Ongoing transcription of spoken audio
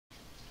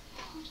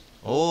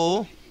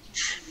Oo.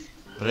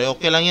 Pero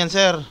okay lang yan,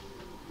 sir.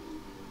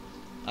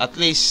 At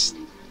least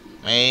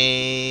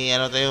may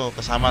ano tayo,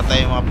 kasama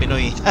tayo mga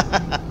Pinoy.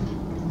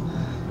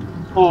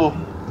 Oo.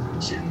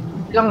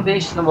 Ilang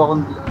days na ba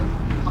akong dito?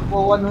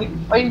 Ako 1 week.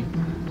 Ay,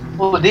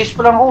 days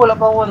pa lang ako. Wala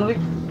pa ako 1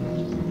 week.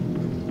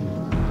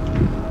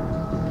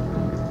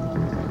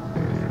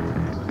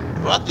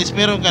 Pero at least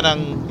meron ka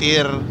ng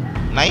tier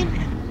 9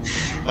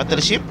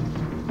 battleship.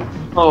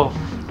 Oo.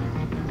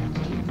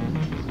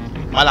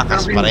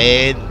 Malakas pa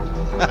rin.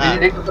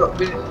 Binili ko to.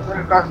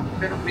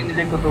 Pero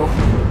binili ko to.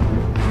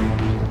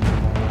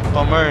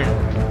 Pomern.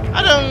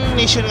 Anong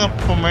nation nga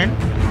Pomern?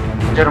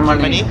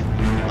 Germany.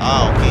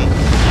 Ah, okay.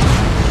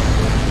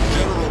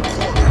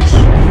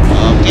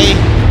 Okay.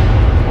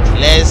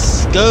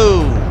 Let's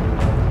go.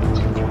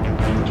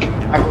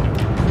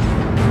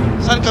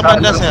 Saan ka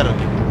banda, sir?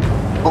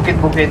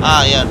 Bukit-bukit.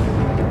 Ah, yan.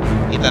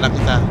 Kita na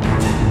kita.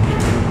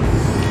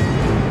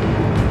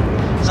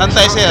 Saan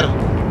tayo, sir?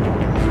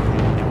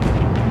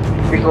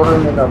 Siguro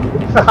na lang.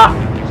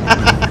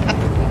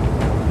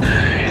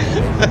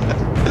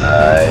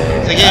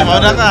 Sige,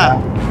 mauna ka.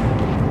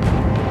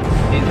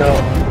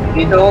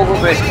 Dito ako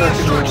pwesto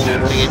siguro.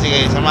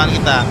 Sige, samahan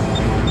kita.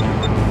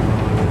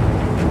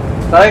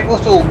 Try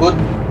ko sugod.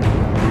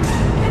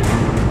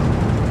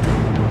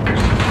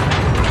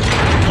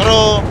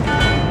 Pero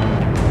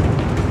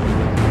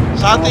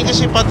sa atin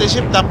kasi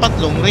battleship dapat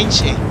long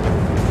range eh.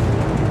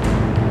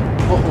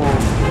 Oo.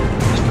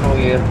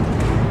 Destroyer.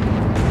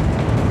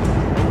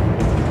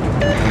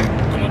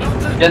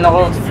 Diyan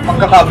ako,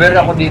 magka-cover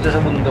ako dito sa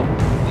bundok.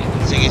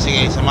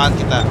 Sige, samahan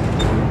kita.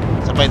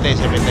 Sabay tayo.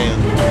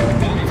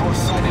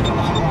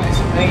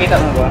 Nakikita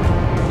mo ba?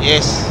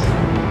 Yes.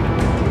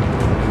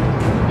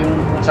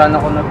 Yung kung saan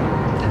ako nag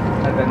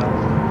ano?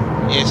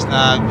 Yes,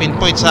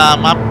 nag-pinpoint sa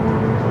map.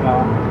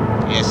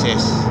 Yes.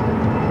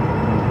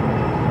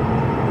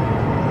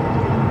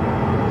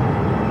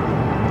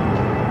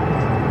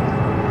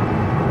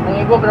 Ang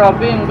iba,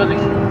 grabe, ang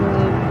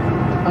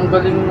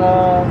galing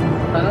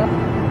ano?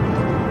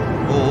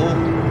 Oo.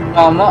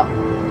 Tama.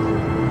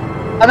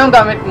 Anong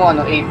gamit mo?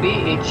 Ano? AP?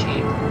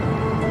 HE?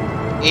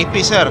 AP,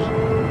 sir.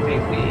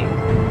 AP.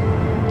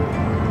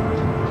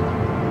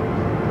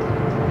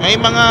 May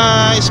mga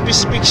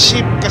specific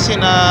ship kasi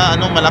na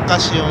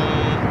malakas yung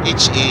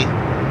HE.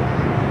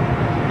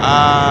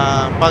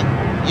 Pag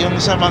yung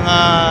sa mga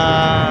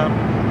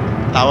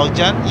tawag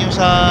dyan, yung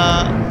sa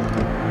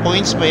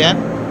points ba yan?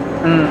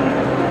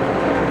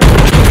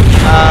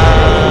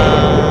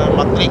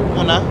 Mag-click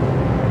mo na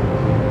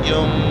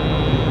yung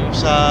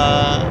sa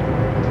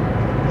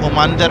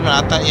commander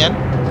na ata yan,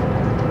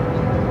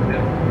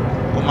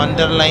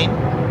 commander line.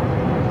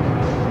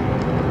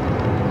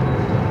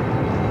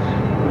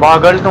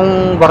 Bagal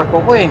tong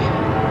barko ko eh.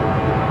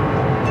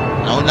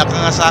 Nauna ka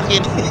nga sa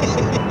akin.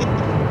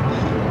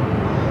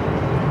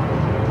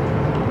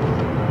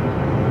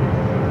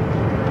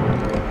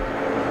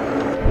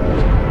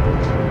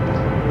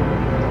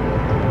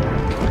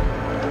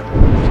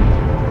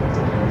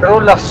 Pero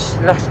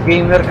last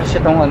gamer kasi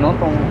tong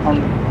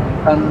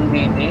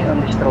DD, ang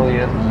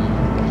destroyer.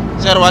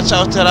 Sir, watch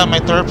out, sir,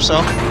 may turps,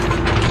 oh.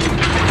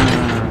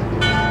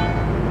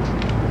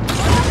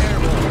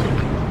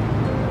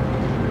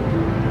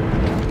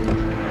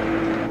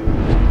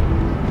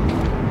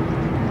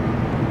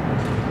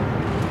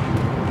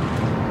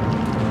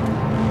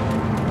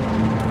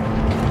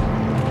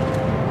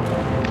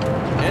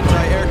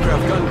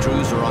 Anti-aircraft gun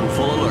crews are on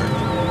full alert.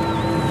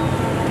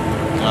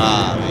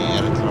 May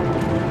aircraft.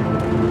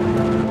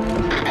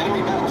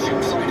 Enemy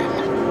battleship sighted.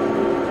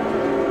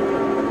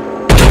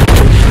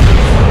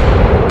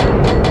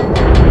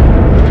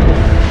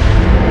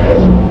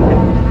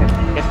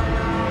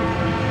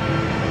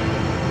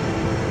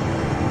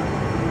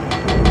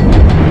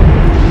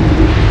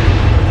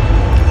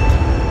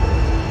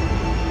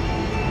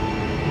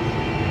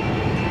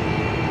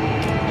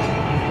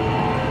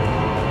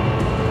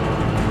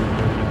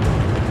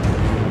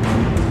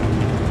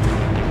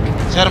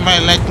 Sir,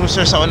 may light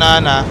cruiser sa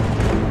unahan, ha.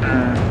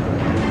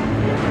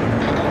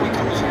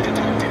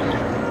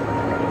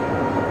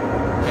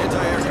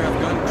 Anti-aircraft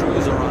gun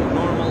crews are on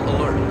normal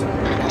alert.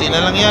 Hindi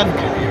na lang yan.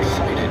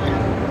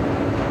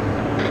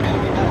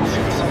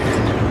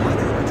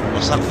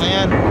 Wasak na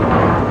yan.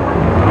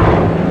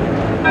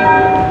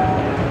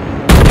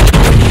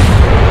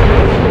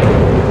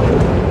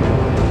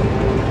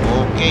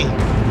 Okay.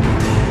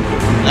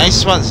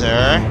 Nice one,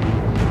 sir.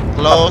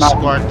 Close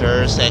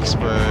quarters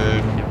expert.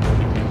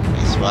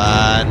 Nice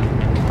one.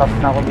 Top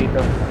na ako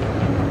dito.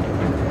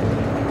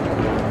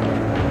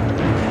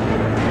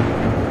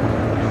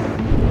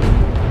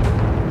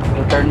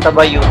 U-turn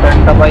tabay.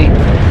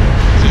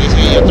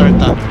 Sige, U-turn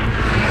ta.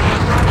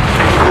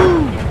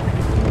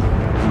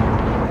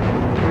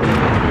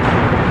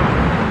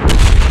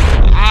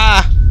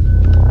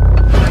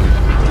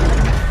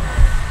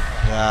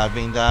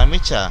 Grabing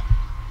damage, ah.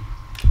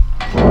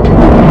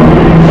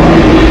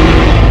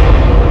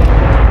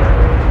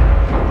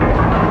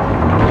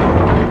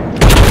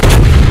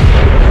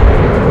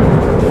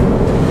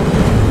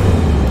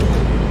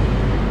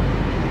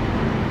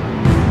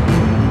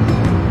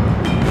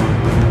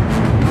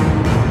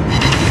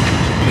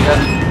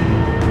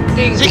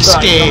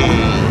 6K.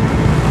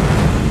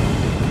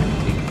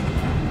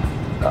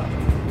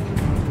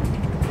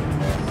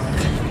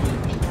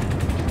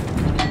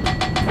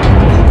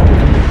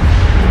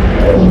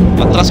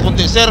 Atras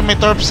konti, sir. May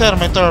torp, sir.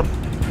 May torp.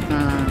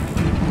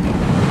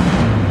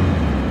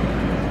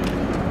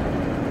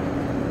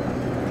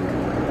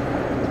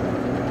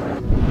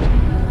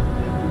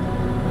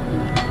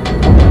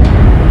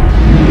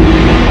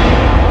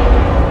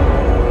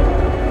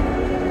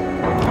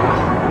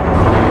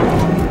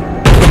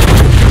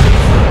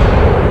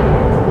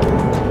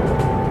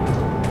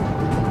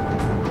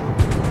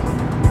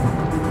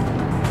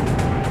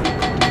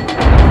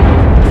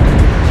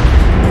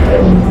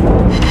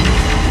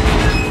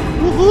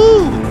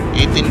 Woohoo!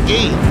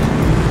 18K.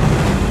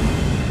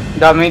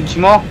 Damage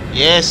mo?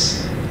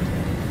 Yes.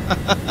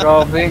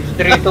 Grabe,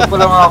 3-2 po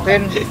lang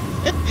akin.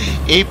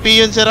 AP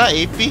yun, sir, ha?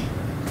 AP.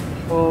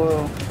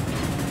 Oo.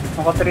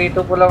 Naka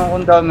 3-2 po lang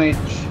akong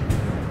damage.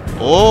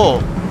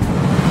 Oo.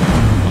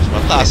 Mas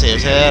mataas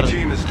eh, sir.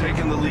 Team has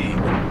taken the lead.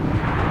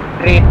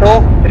 3-2,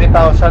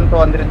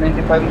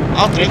 3,295.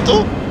 Ah,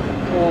 3-2?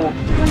 Oo.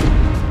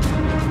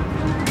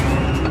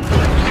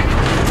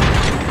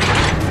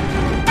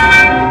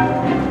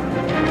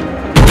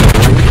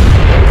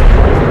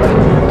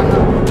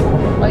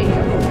 Ay.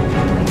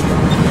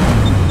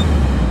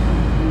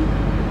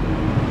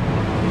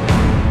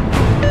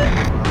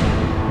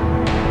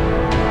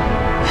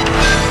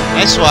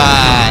 Nice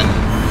one.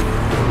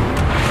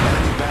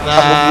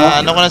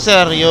 Na, ano ko na,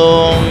 sir,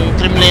 yung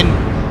Kremlin.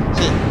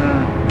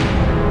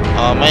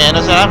 May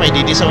ano, sir, may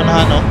DD sa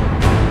unahan, no?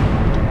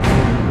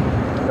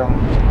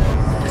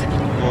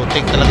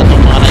 Butik talaga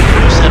itong mga night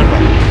cruiser ba?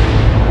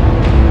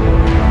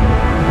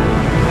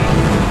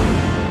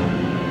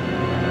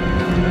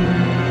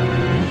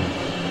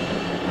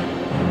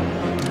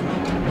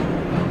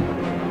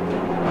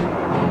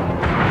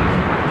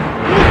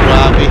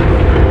 Grabe.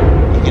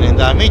 Lagi ng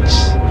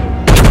damage.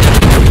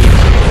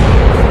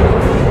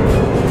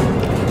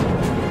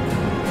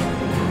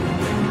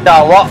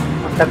 Dawa.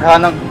 Ang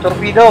taghanang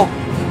torpedo.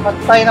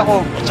 Patay na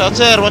ko. Watch out,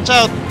 sir, watch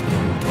out.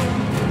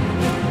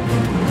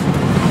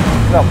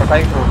 Wala,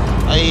 patay ko.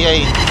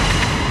 Ay.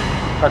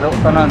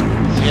 Kanan.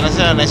 Sige na,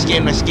 sir, nice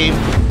game, nice game.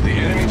 The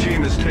enemy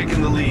team has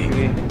taken the lead.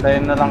 Sige, tayo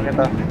na lang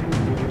kita.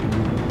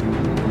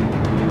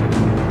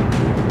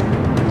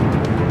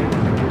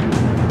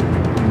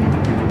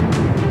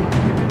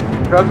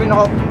 Grabe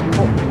naka...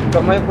 Oh,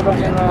 kamay ko lang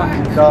yun na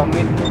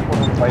gamit.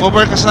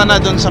 Cover ka sana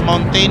doon sa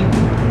mountain.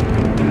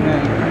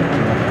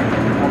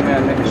 Mamaya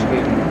next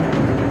game.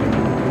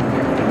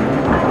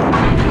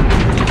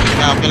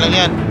 Okay lang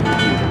yan.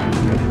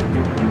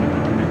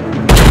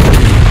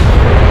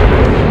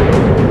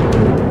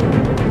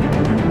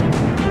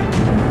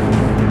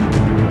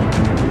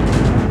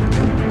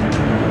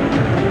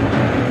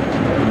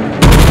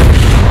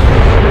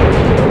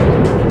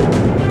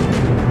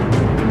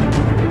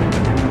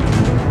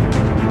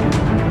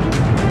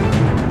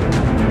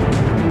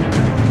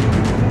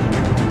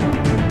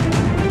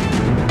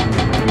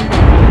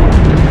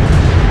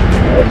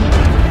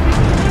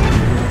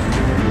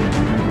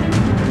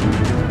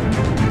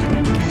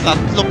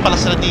 Tatlo pala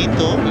sila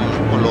dito.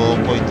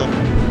 Loko ito.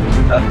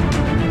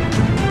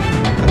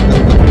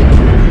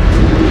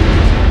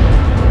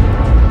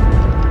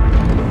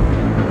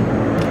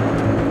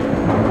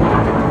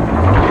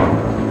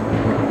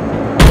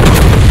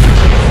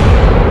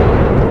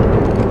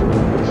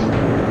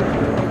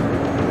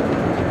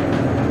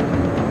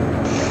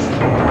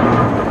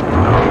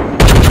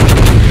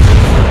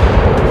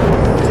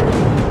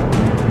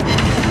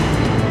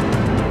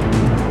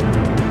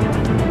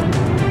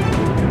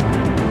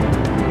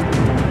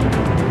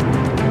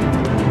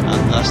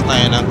 Atras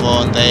tayo ng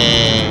konti.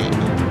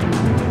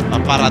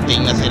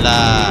 Paparating na sila.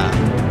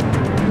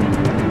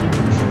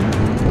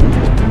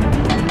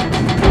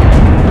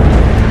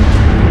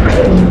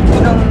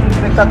 Unang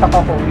nagtataka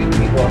ko yung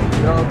dito.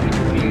 Grabe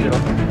yung hero.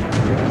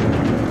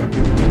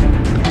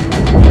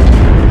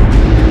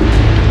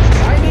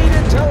 I need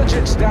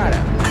intelligence data.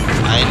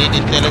 I need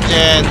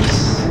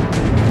intelligence.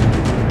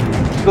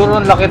 Siguro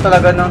ang laki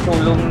talaga ng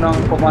tulong ng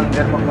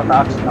commander pag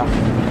mataas na.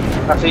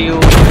 Kasi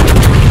yung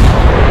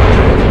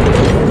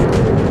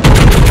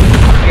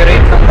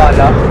accurate ng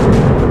bala.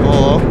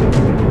 Oo.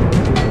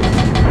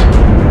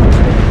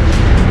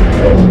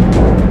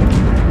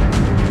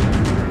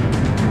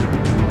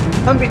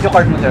 Ang video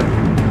card mo, sir?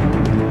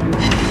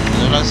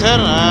 Ano lang, sir?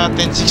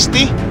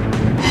 1060.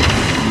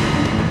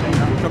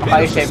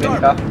 Naka i7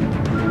 ka?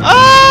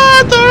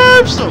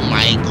 Terps! Oh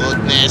my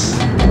goodness.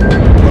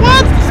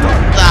 What the fuck?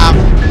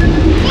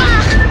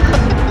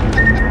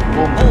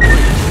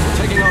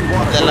 Taking on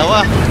water.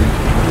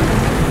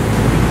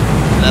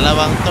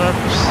 Dalawang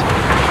terps.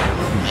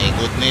 My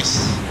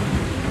goodness.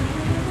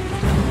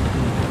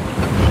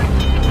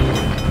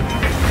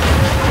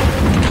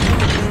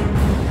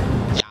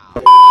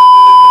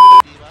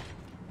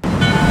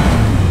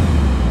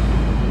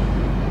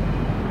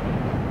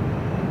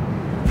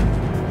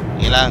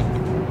 Lang.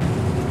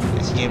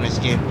 Let's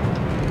game.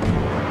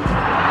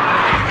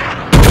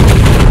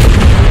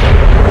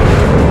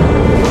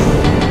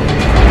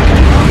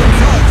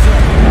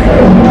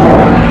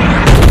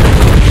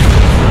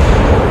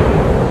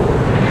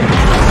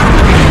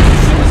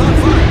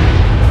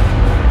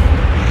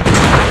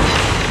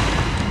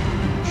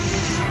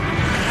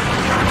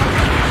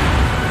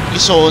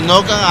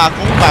 Isunog ang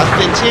akong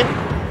battleship.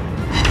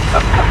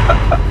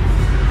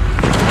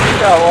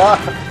 Yawa.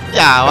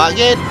 Yawa,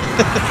 gid.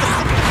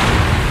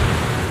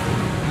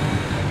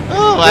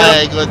 Oh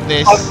my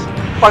goodness.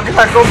 Pag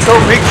sakong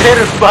tubig, sir,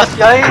 bas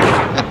yan.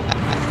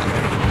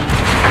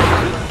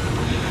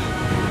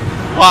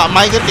 Wa,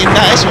 may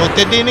gatinda eh,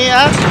 suited din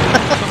niya.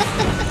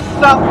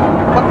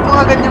 Pag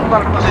mga ganyang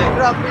barko, sir,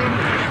 grabe.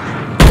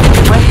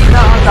 Mahina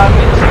ang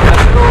damage.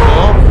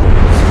 Oo.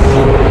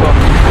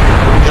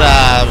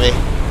 Grabe.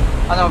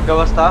 Ano,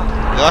 gawas ta?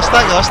 Gawas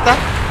ta.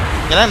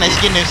 Kailan, nice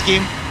game. Next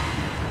game,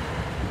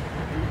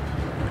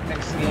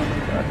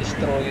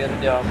 destroyer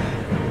jam.